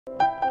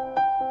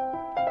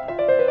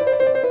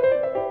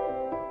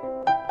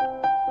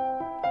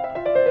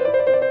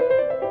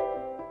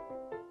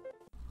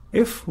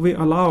If we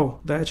allow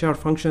the HR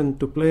function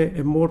to play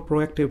a more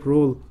proactive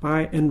role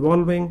by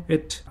involving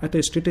it at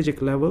a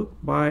strategic level,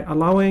 by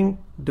allowing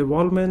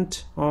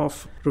development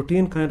of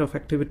routine kind of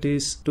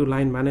activities to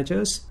line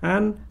managers,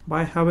 and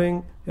by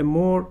having a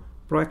more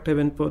proactive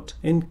input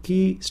in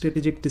key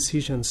strategic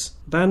decisions,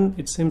 then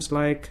it seems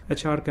like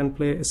HR can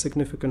play a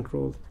significant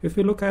role. If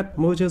we look at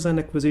mergers and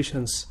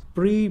acquisitions,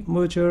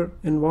 pre-merger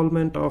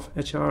involvement of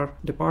HR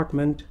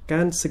department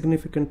can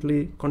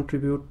significantly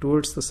contribute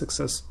towards the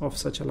success of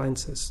such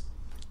alliances.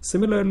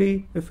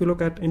 Similarly, if we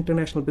look at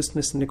international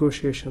business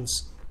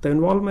negotiations, the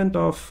involvement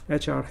of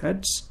HR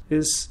heads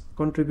is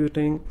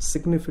contributing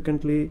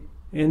significantly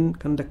in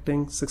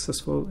conducting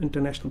successful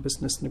international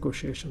business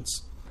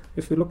negotiations.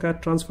 If we look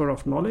at transfer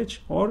of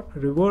knowledge or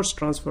reverse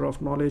transfer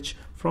of knowledge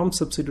from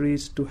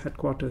subsidiaries to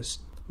headquarters,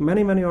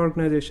 many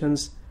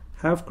organizations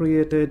have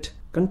created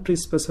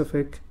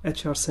country-specific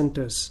HR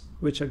centers,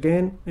 which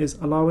again is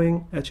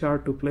allowing HR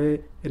to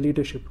play a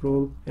leadership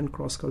role in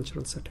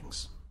cross-cultural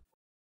settings.